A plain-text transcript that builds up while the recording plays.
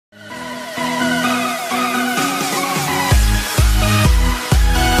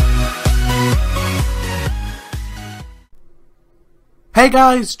Hey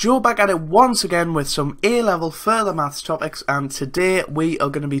guys, Joe back at it once again with some A-level further maths topics, and today we are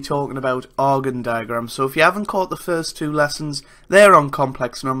going to be talking about Argand diagrams. So if you haven't caught the first two lessons, they're on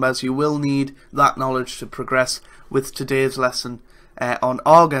complex numbers. You will need that knowledge to progress with today's lesson on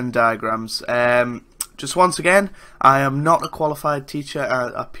Argand diagrams. Just once again, I am not a qualified teacher.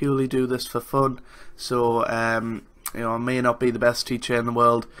 I purely do this for fun. So you know, I may not be the best teacher in the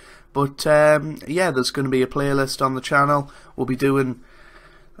world. But yeah, there's going to be a playlist on the channel. We'll be doing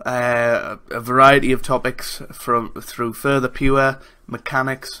a variety of topics through further pure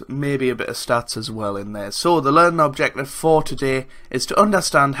mechanics, maybe a bit of stats as well in there. So the learning objective for today is to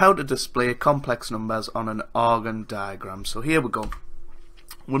understand how to display complex numbers on an Argand diagram. So here we go.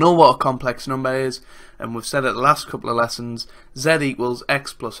 We know what a complex number is, and we've said it the last couple of lessons. Z equals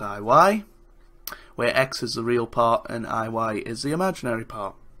x plus iy, where x is the real part and iy is the imaginary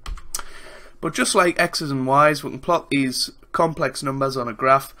part. But just like x's and y's, we can plot these complex numbers on a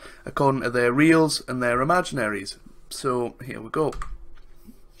graph according to their reals and their imaginaries. So here we go.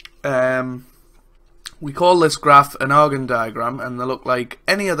 We call this graph an Argand diagram, and they look like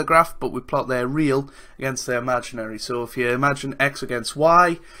any other graph, but we plot their real against their imaginary. So if you imagine x against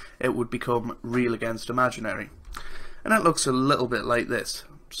y, it would become real against imaginary. And it looks a little bit like this.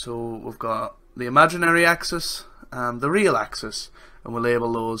 So we've got the imaginary axis and the real axis, and we'll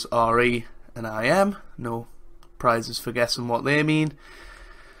label those RE and IM. No prizes for guessing what they mean.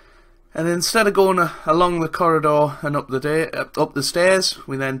 And instead of going along the corridor and up the stairs,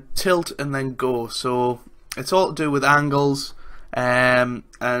 we then tilt and then go. So it's all to do with angles, and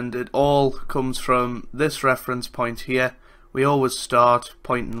it all comes from this reference point here. We always start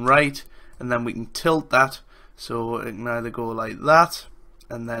pointing right, and then we can tilt that. So it can either go like that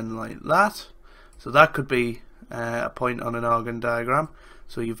and then like that. So that could be a point on an Argand diagram.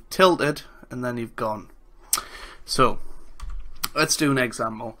 So you've tilted and then you've gone. So let's do an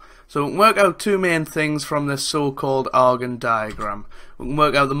example. So we can work out two main things from this so-called Argand diagram. We can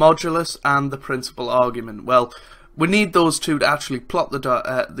work out the modulus and the principal argument. Well, we need those two to actually plot the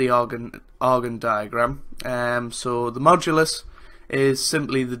Argand diagram. So the modulus is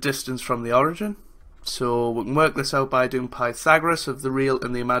simply the distance from the origin. So we can work this out by doing Pythagoras of the real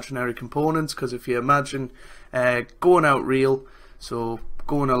and the imaginary components, because if you imagine going out real, so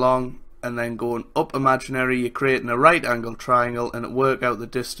going along and then going up imaginary, you're creating a right angle triangle, and to work out the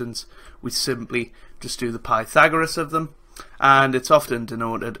distance we simply just do the Pythagoras of them, and it's often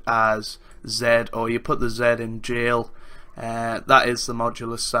denoted as Z, or you put the Z in jail. That is the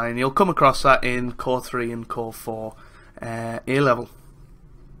modulus sign. You'll come across that in Core 3 and Core 4 A-level.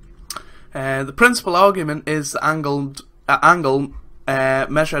 The principal argument is the angle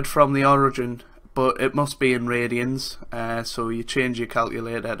measured from the origin, but it must be in radians, so you change your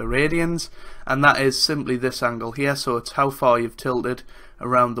calculator to radians, and that is simply this angle here. So it's how far you've tilted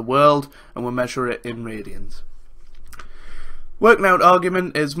around the world, and we'll measure it in radians. Working out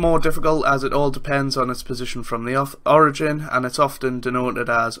argument is more difficult, as it all depends on its position from the origin, and it's often denoted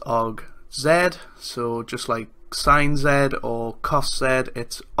as arg z. So just like sin z or cos z,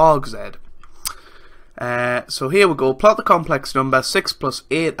 it's arg z. So here we go. Plot the complex number 6 plus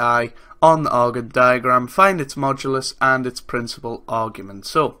 8i on the Argand diagram. Find its modulus and its principal argument.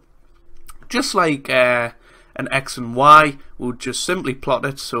 So just like an x and y, we'll just simply plot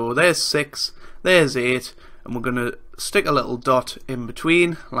it. So there's 6, there's 8, and we're going to stick a little dot in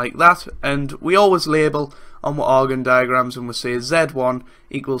between like that. And we always label on what Argand diagrams, and we say z1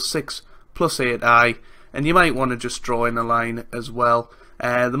 equals 6 plus 8i, and you might want to just draw in a line as well.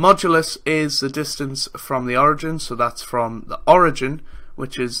 The modulus is the distance from the origin, so that's from the origin,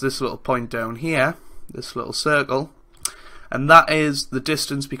 which is this little point down here, this little circle, and that is the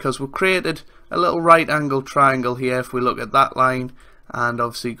distance because we've created a little right angle triangle here. If we look at that line, and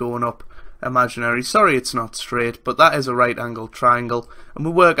obviously going up imaginary, sorry it's not straight, but that is a right angle triangle, and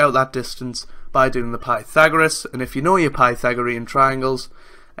we work out that distance by doing the Pythagoras. And if you know your Pythagorean triangles,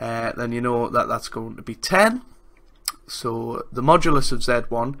 then you know that that's going to be 10. So the modulus of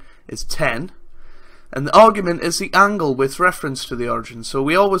z1 is 10, and the argument is the angle with reference to the origin. So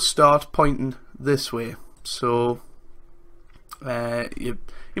we always start pointing this way. So you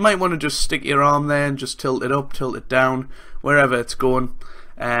might want to just stick your arm there and just tilt it up, tilt it down, wherever it's going.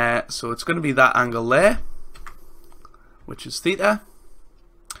 So it's going to be that angle there, which is theta.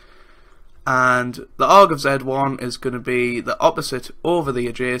 And the arg of z1 is going to be the opposite over the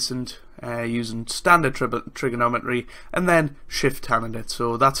adjacent, using standard trigonometry, and then shift tanning it.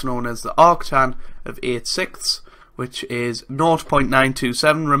 So that's known as the arctan of 8/6, which is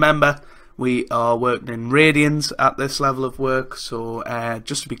 0.927. Remember, we are working in radians at this level of work, so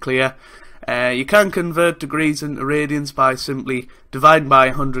just to be clear, You can convert degrees into radians by simply dividing by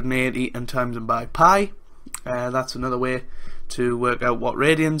 180 and timesing by pi. That's another way to work out what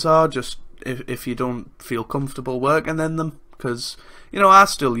radians are, just if you don't feel comfortable working in them, because I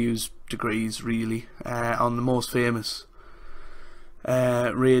still use degrees really on the most famous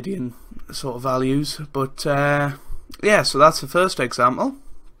radian sort of values. But yeah, so that's the first example.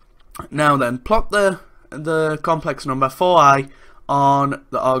 Now then, plot the complex number 4i on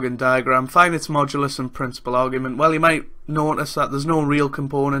the Argand diagram, find its modulus and principal argument. Well, you might notice that there's no real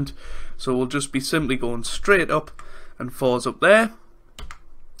component, so we'll just be simply going straight up, and 4's up there,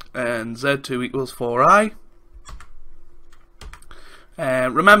 and z2 equals 4i.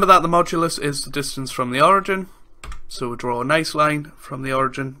 Remember that the modulus is the distance from the origin, so we draw a nice line from the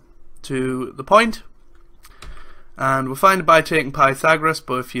origin to the point, and we'll find it by taking Pythagoras.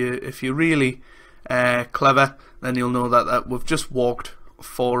 But if you're really clever, then you'll know that we've just walked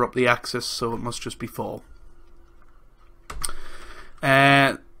 4 up the axis, so it must just be 4.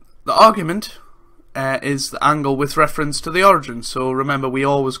 The argument is the angle with reference to the origin. So remember, we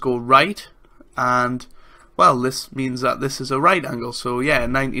always go right, and well, this means that this is a right angle. So yeah,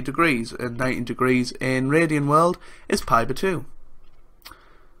 90 degrees, and 90 degrees in radian world is pi by 2.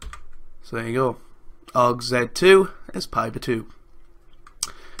 So there you go. Arg Z2 is pi by 2.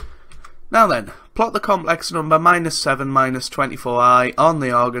 Now then, plot the complex number -7 minus 24i on the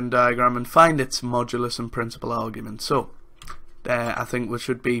Argand diagram and find its modulus and principal argument. So I think we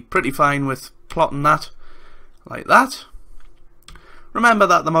should be pretty fine with plotting that like that. Remember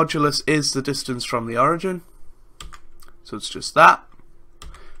that the modulus is the distance from the origin, so it's just that,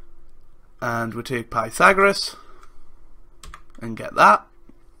 and we take Pythagoras and get that.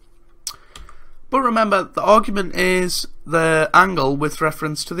 But remember, the argument is the angle with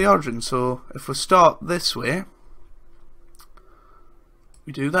reference to the origin, so if we start this way,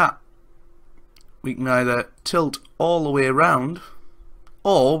 we do that. We can either tilt all the way around,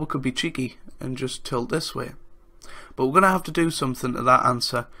 or we could be cheeky and just tilt this way. But we're going to have to do something to that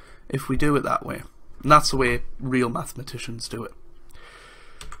answer if we do it that way. And that's the way real mathematicians do it.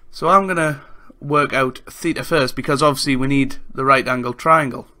 So I'm going to work out theta first, because obviously we need the right angle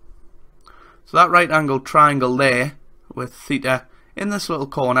triangle. So that right angle triangle there, with theta in this little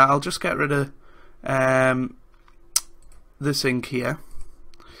corner, I'll just get rid of this ink here.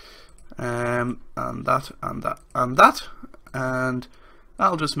 And that, and that, and that. And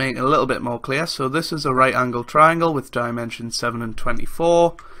that'll just make it a little bit more clear. So this is a right angle triangle with dimensions 7 and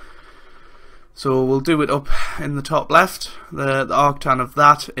 24. So we'll do it up in the top left. The arctan of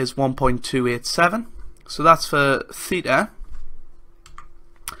that is 1.287. So that's for theta.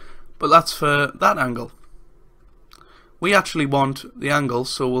 But that's for that angle. We actually want the angle,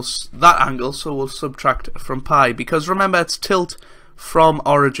 so we'll subtract from pi, because remember, it's tilt from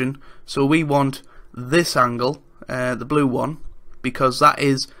origin, so we want this angle, the blue one, because that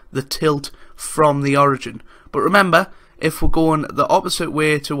is the tilt from the origin. But remember, if we're going the opposite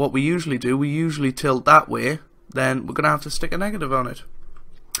way to what we usually do, we usually tilt that way, then we're going to have to stick a negative on it.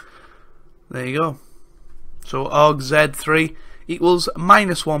 There you go. So arg Z3 equals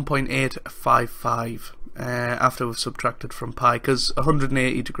minus 1.855 after we've subtracted from pi, because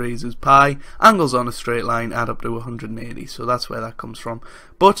 180 degrees is pi. Angles on a straight line add up to 180, so that's where that comes from.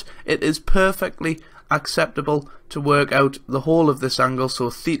 But it is perfectly acceptable to work out the whole of this angle, so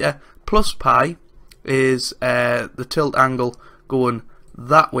theta plus pi is the tilt angle going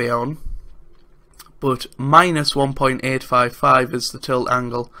that way on, but minus 1.855 is the tilt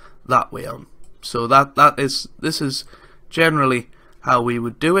angle that way on. So this is generally how we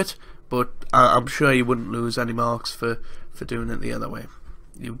would do it, but I'm sure you wouldn't lose any marks for doing it the other way.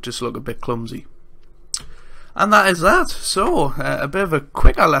 You just look a bit clumsy. And that is that. So a bit of a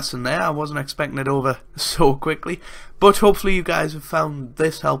quicker lesson there. I wasn't expecting it over so quickly, but hopefully you guys have found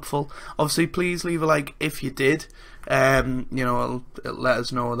this helpful. Obviously, please leave a like if you did. You know, it'll let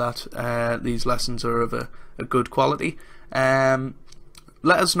us know that these lessons are of a good quality.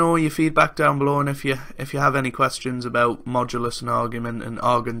 Let us know your feedback down below, and if you have any questions about modulus and argument and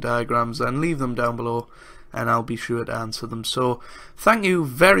Argand diagrams, then leave them down below and I'll be sure to answer them. So thank you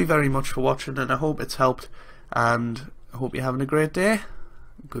very, very much for watching, and I hope it's helped, and I hope you're having a great day.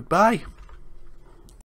 Goodbye.